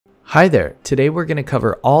Hi there, today we're going to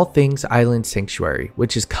cover all things Island Sanctuary,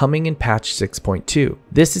 which is coming in patch 6.2.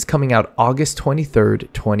 This is coming out August 23rd,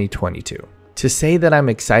 2022. To say that I'm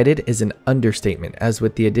excited is an understatement, as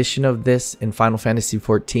with the addition of this in Final Fantasy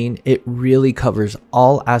XIV, it really covers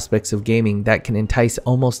all aspects of gaming that can entice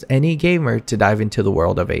almost any gamer to dive into the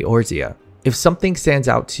world of Eorzea. If something stands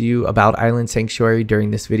out to you about Island Sanctuary during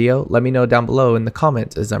this video, let me know down below in the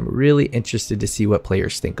comments, as I'm really interested to see what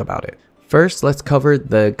players think about it. First, let's cover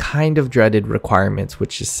the kind of dreaded requirements,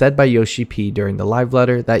 which is said by Yoshi P during the live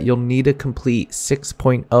letter that you'll need to complete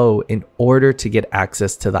 6.0 in order to get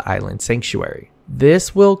access to the Island Sanctuary.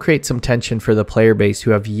 This will create some tension for the player base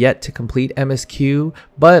who have yet to complete MSQ,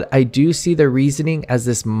 but I do see the reasoning, as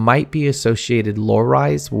this might be associated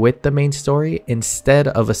lore-wise with the main story instead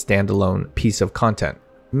of a standalone piece of content.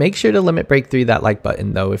 Make sure to limit break through that like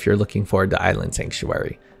button though if you're looking forward to Island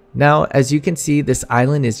Sanctuary. Now, as you can see, this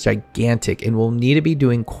island is gigantic and will need to be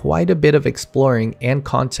doing quite a bit of exploring and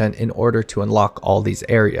content in order to unlock all these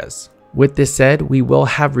areas. With this said, we will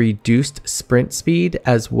have reduced sprint speed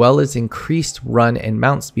as well as increased run and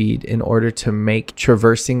mount speed in order to make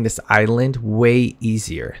traversing this island way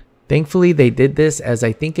easier. Thankfully, they did this, as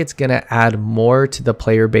I think it's going to add more to the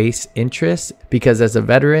player base interest, because as a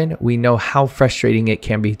veteran, we know how frustrating it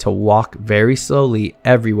can be to walk very slowly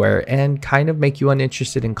everywhere and kind of make you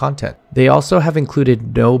uninterested in content. They also have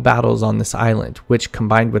included no battles on this island, which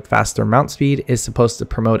combined with faster mount speed is supposed to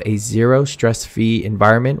promote a zero stress-free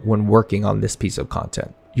environment when working on this piece of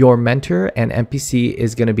content. Your mentor and NPC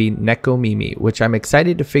is going to be Neko Mimi, which I'm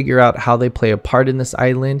excited to figure out how they play a part in this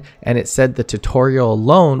island, and it said the tutorial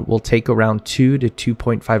alone will take around 2 to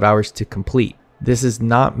 2.5 hours to complete. This is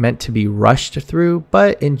not meant to be rushed through,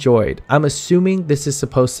 but enjoyed. I'm assuming this is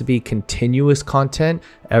supposed to be continuous content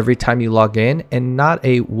every time you log in and not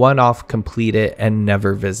a one-off complete it and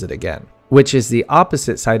never visit again, which is the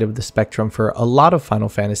opposite side of the spectrum for a lot of Final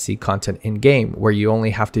Fantasy content in-game, where you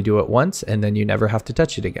only have to do it once and then you never have to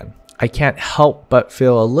touch it again. I can't help but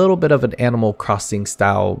feel a little bit of an Animal Crossing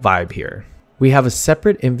style vibe here. We have a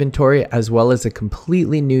separate inventory as well as a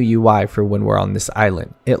completely new UI for when we're on this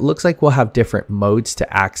island. It looks like we'll have different modes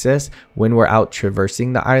to access. When we're out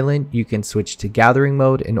traversing the island, you can switch to gathering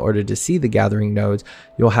mode in order to see the gathering nodes.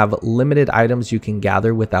 You'll have limited items you can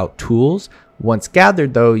gather without tools. Once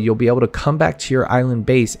gathered though, you'll be able to come back to your island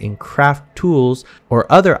base and craft tools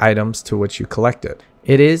or other items to which you collected.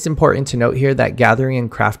 It is important to note here that gathering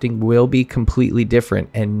and crafting will be completely different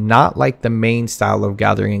and not like the main style of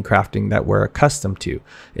gathering and crafting that we're accustomed to.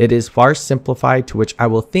 It is far simplified, to which I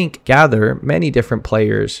will think gather many different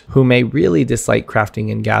players who may really dislike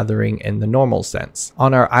crafting and gathering in the normal sense.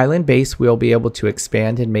 On our island base, we'll be able to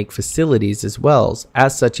expand and make facilities as well.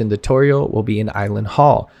 As such, in the tutorial will be an island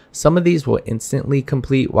hall. Some of these will instantly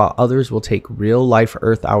complete, while others will take real life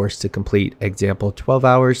Earth hours to complete, example 12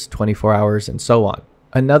 hours, 24 hours, and so on.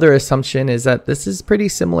 Another assumption is that this is pretty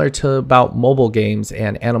similar to about mobile games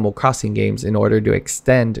and Animal Crossing games in order to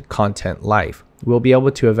extend content life. We'll be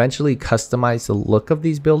able to eventually customize the look of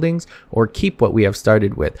these buildings or keep what we have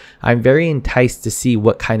started with. I'm very enticed to see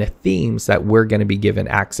what kind of themes that we're going to be given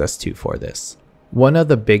access to for this. One of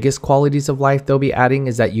the biggest qualities of life they'll be adding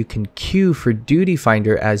is that you can queue for Duty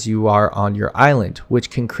Finder as you are on your island, which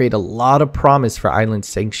can create a lot of promise for Island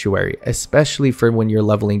Sanctuary, especially for when you're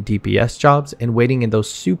leveling DPS jobs and waiting in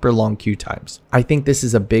those super long queue times. I think this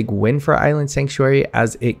is a big win for Island Sanctuary,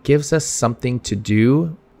 as it gives us something to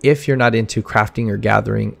do if you're not into crafting or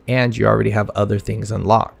gathering and you already have other things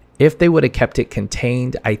unlocked. If they would have kept it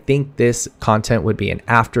contained, I think this content would be an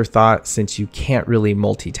afterthought, since you can't really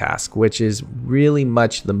multitask, which is really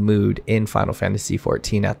much the mood in Final Fantasy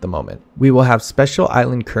XIV at the moment. We will have special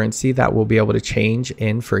island currency that we'll be able to change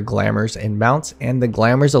in for glamours and mounts, and the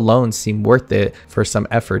glamours alone seem worth it for some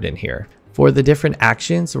effort in here. For the different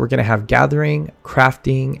actions, we're going to have gathering,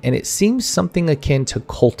 crafting, and it seems something akin to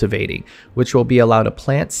cultivating, which will be allowed to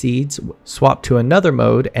plant seeds, swap to another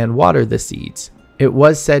mode, and water the seeds. It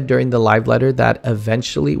was said during the live letter that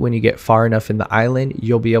eventually, when you get far enough in the island,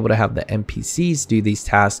 you'll be able to have the NPCs do these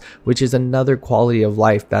tasks, which is another quality of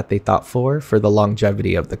life that they thought for the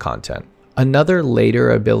longevity of the content. Another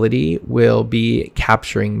later ability will be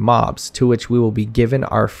capturing mobs, to which we will be given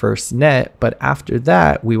our first net, but after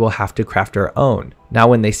that, we will have to craft our own. Now,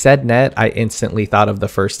 when they said net, I instantly thought of the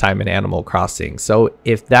first time in Animal Crossing. So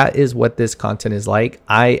if that is what this content is like,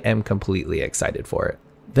 I am completely excited for it.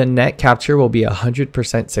 The net capture will be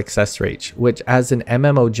 100% success rate, which as an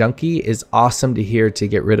MMO junkie is awesome to hear, to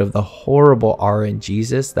get rid of the horrible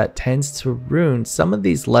RNGesus that tends to ruin some of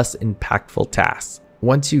these less impactful tasks.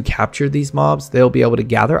 Once you capture these mobs, they'll be able to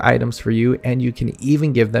gather items for you, and you can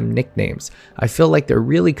even give them nicknames. I feel like they're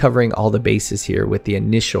really covering all the bases here with the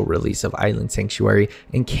initial release of Island Sanctuary,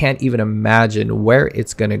 and can't even imagine where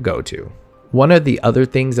it's going to go to. One of the other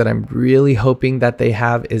things that I'm really hoping that they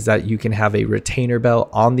have is that you can have a retainer bell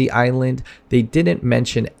on the island. They didn't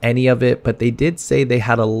mention any of it, but they did say they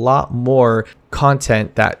had a lot more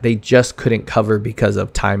content that they just couldn't cover because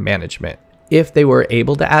of time management. If they were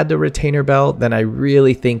able to add the retainer bell, then I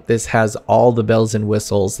really think this has all the bells and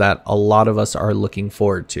whistles that a lot of us are looking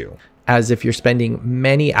forward to. As if you're spending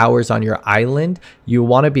many hours on your island, you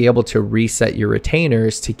want to be able to reset your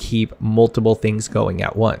retainers to keep multiple things going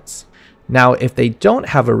at once. Now, if they don't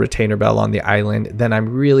have a retainer bell on the island, then I'm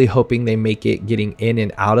really hoping they make it getting in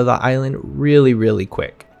and out of the island really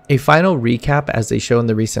quick. A final recap, as they show in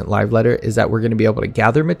the recent live letter, is that we're going to be able to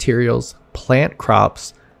gather materials, plant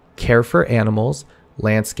crops, care for animals,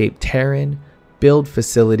 landscape terrain, build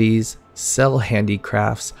facilities, sell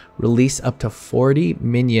handicrafts, release up to 40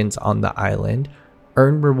 minions on the island,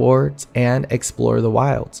 earn rewards, and explore the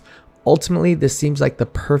wilds. Ultimately, this seems like the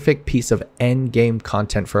perfect piece of end game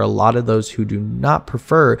content for a lot of those who do not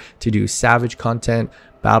prefer to do savage content,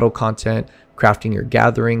 battle content, crafting or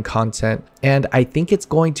gathering content, and I think it's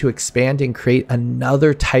going to expand and create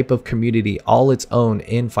another type of community all its own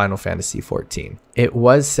in Final Fantasy XIV. It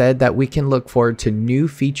was said that we can look forward to new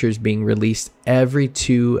features being released every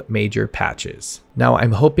 2 major patches. Now,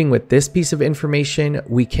 I'm hoping with this piece of information,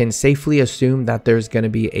 we can safely assume that there's going to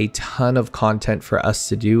be a ton of content for us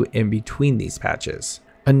to do in between these patches.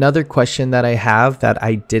 Another question that I have that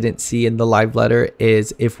I didn't see in the live letter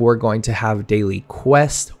is if we're going to have daily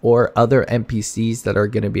quests or other NPCs that are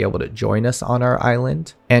going to be able to join us on our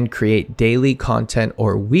island and create daily content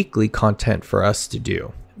or weekly content for us to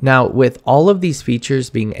do. Now, with all of these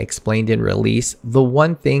features being explained in release, the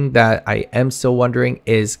one thing that I am still wondering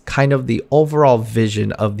is kind of the overall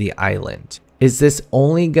vision of the island. Is this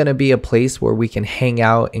only going to be a place where we can hang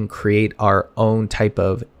out and create our own type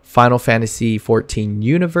of Final Fantasy XIV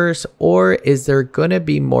universe, or is there going to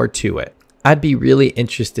be more to it? I'd be really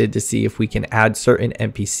interested to see if we can add certain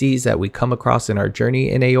NPCs that we come across in our journey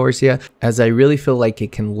in Eorzea, as I really feel like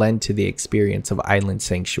it can lend to the experience of Island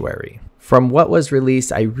Sanctuary. From what was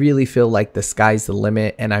released, I really feel like the sky's the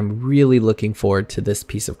limit, and I'm really looking forward to this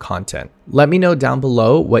piece of content. Let me know down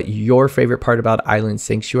below what your favorite part about Island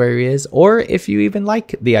Sanctuary is, or if you even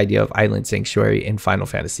like the idea of Island Sanctuary in Final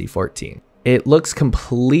Fantasy XIV. It looks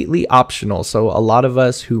completely optional, so a lot of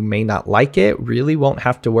us who may not like it really won't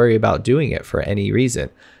have to worry about doing it for any reason.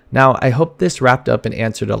 Now, I hope this wrapped up and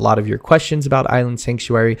answered a lot of your questions about Island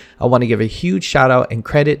Sanctuary. I want to give a huge shout out and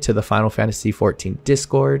credit to the Final Fantasy XIV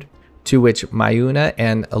Discord, to which Mayuna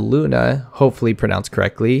and Aluna, hopefully pronounced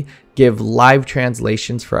correctly, give live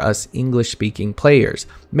translations for us English-speaking players.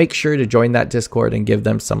 Make sure to join that Discord and give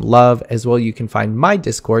them some love. As well, you can find my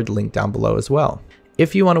Discord linked down below as well.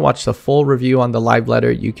 If you want to watch the full review on the live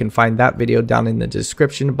letter, you can find that video down in the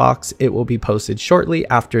description box. It will be posted shortly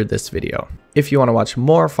after this video. If you want to watch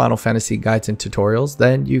more Final Fantasy guides and tutorials,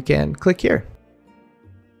 then you can click here.